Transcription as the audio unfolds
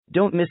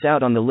Don't miss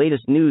out on the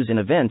latest news and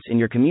events in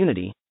your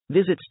community.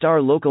 Visit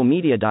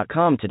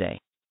starlocalmedia.com today.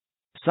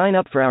 Sign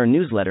up for our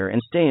newsletter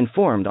and stay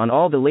informed on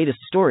all the latest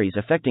stories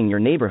affecting your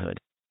neighborhood.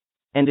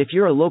 And if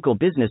you're a local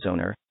business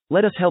owner,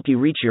 let us help you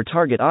reach your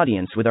target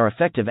audience with our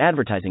effective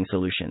advertising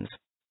solutions.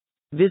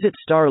 Visit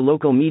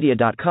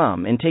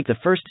starlocalmedia.com and take the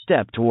first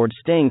step towards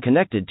staying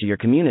connected to your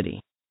community.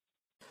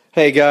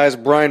 Hey guys,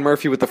 Brian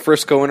Murphy with the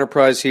Frisco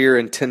Enterprise here,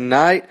 and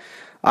tonight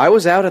I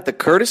was out at the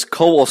Curtis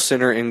Cowell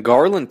Center in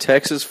Garland,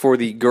 Texas for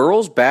the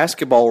girls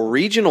basketball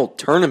regional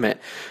tournament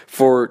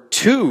for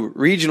 2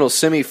 regional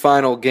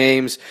semifinal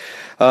games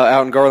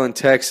out in Garland,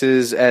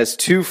 Texas, as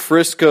 2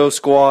 Frisco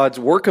squads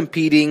were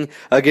competing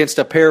against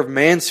a pair of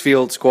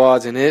Mansfield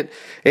squads, and it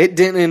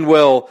didn't end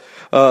well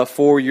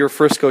for your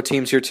Frisco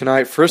teams here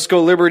tonight.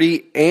 Frisco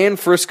Liberty and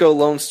Frisco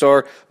Lone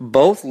Star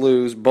both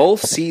lose.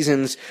 Both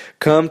seasons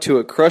come to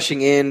a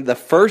crushing end. The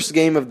first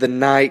game of the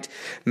night,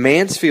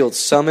 Mansfield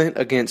Summit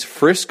against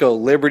Frisco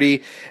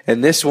Liberty,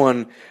 and this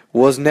one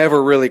was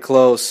never really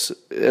close,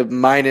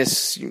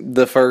 minus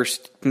the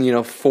first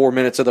 4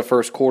 minutes of the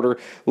first quarter.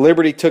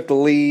 Liberty took the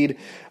lead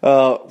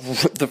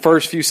the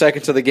first few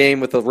seconds of the game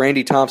with a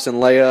Randy Thompson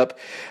layup,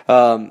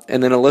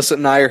 and then Alyssa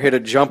Nair hit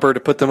a jumper to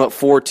put them up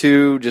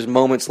 4-2 just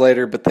moments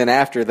later. But then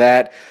after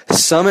that,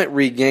 Summit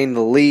regained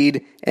the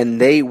lead,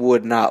 and they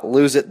would not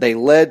lose it. They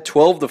led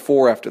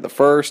 12-4 after the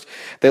first.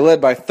 They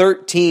led by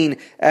 13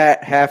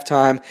 at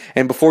halftime,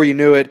 and before you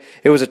knew it,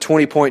 it was a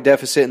 20-point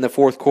deficit in the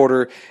fourth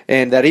quarter,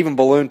 and that even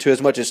ballooned to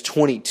as much as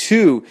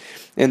 22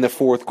 in the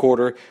fourth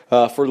quarter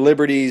for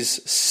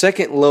Liberty's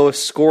second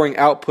lowest scoring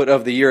output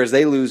of the year, as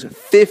they lose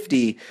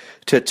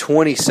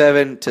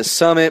 50-27 to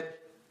Summit.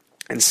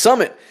 And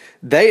Summit,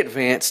 they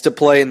advance to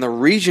play in the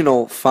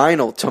regional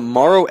final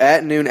tomorrow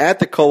at noon at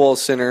the Cowell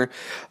Center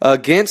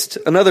against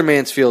another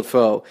Mansfield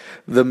foe,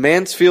 the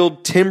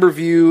Mansfield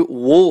Timberview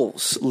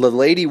Wolves, the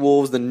Lady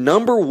Wolves, the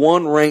number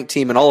 1 ranked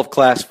team in all of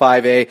Class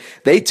 5A.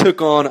 They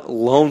took on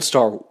Lone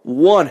Star.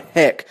 One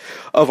heck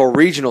of a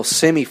regional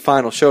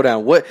semifinal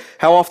showdown.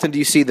 How often do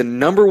you see the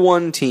number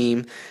 1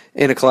 team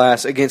in a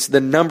class against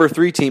the number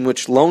 3 team,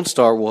 which Lone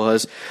Star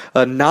was,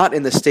 not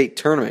in the state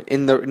tournament,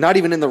 not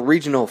even in the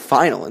regional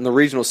final, in the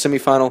regional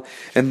semifinal?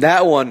 And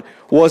that one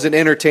was an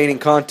entertaining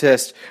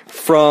contest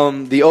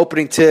from the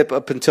opening tip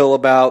up until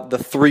about the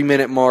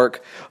 3-minute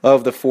mark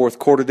of the fourth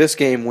quarter. This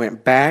game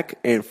went back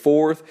and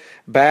forth,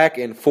 back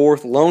and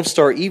forth. Lone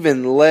Star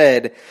even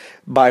led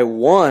by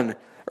 1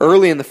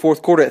 early in the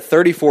fourth quarter at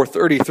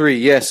 34-33.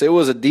 Yes, it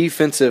was a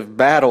defensive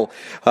battle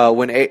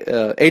when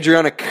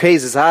Adriana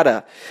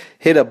Quezada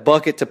hit a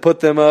bucket to put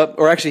them up,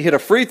 or actually hit a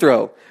free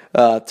throw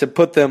to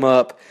put them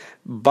up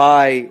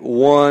by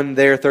 1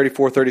 there,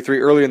 34-33,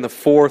 early in the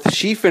fourth.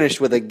 She finished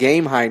with a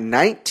game-high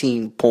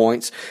 19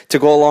 points to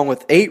go along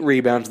with 8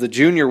 rebounds. The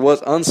junior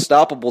was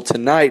unstoppable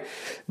tonight,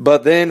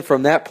 but then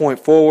from that point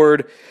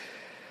forward,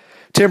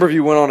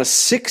 Timberview went on a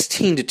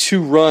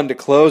 16-2 run to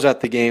close out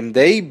the game.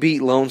 They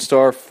beat Lone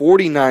Star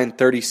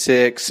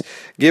 49-36,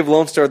 give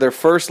Lone Star their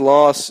first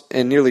loss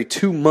in nearly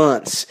 2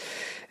 months.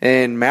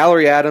 And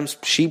Mallory Adams,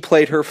 she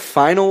played her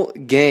final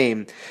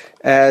game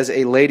as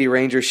a Lady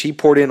Ranger. She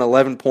poured in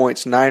 11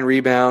 points, 9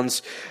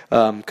 rebounds.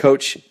 Head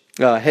coach,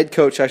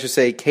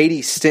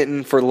 Katie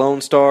Stinton for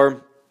Lone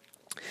Star,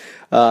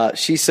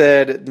 she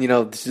said,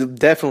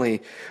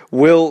 definitely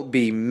will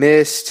be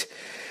missed.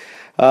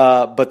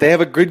 But they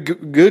have a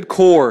good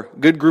core,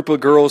 good group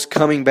of girls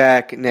coming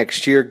back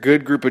next year,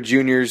 good group of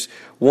juniors.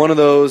 One of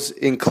those,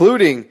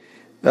 including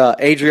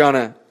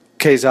Adriana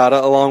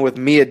Quezada, along with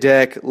Mia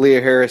Deck,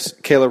 Leah Harris,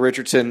 Kayla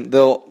Richardson.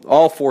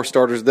 All 4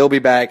 starters, they'll be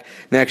back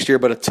next year,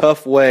 but a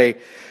tough way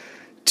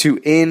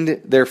to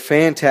end their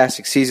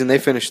fantastic season. They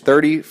finished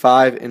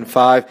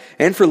 35-5.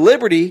 And for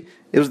Liberty,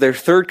 it was their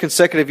 3rd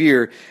consecutive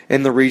year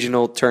in the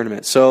regional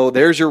tournament. So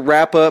there's your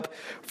wrap-up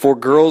for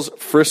girls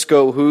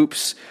Frisco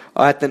Hoops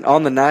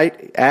on the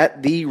night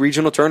at the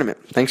regional tournament.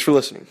 Thanks for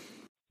listening.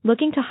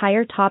 Looking to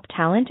hire top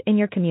talent in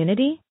your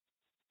community?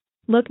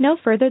 Look no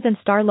further than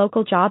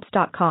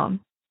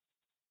starlocaljobs.com.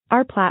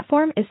 Our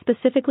platform is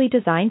specifically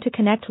designed to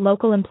connect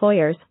local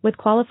employers with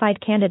qualified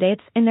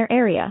candidates in their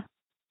area.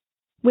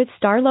 With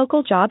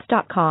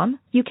starlocaljobs.com,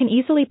 you can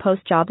easily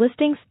post job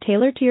listings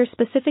tailored to your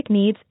specific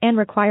needs and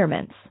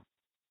requirements.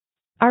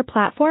 Our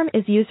platform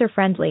is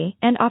user-friendly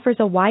and offers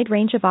a wide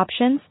range of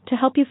options to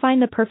help you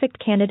find the perfect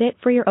candidate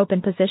for your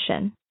open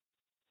position.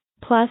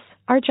 Plus,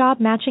 our job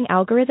matching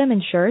algorithm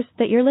ensures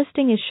that your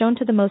listing is shown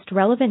to the most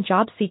relevant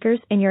job seekers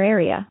in your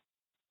area.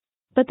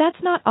 But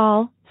that's not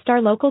all.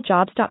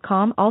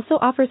 StarLocalJobs.com also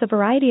offers a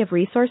variety of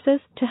resources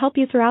to help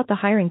you throughout the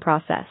hiring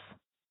process.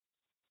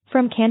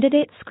 From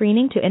candidate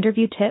screening to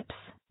interview tips,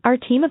 our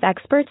team of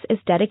experts is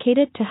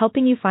dedicated to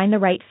helping you find the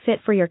right fit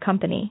for your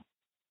company.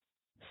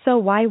 So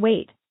why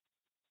wait?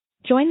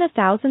 Join the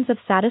thousands of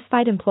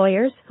satisfied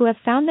employers who have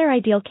found their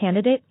ideal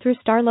candidate through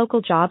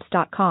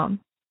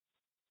StarLocalJobs.com.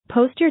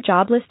 Post your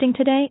job listing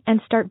today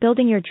and start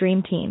building your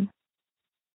dream team.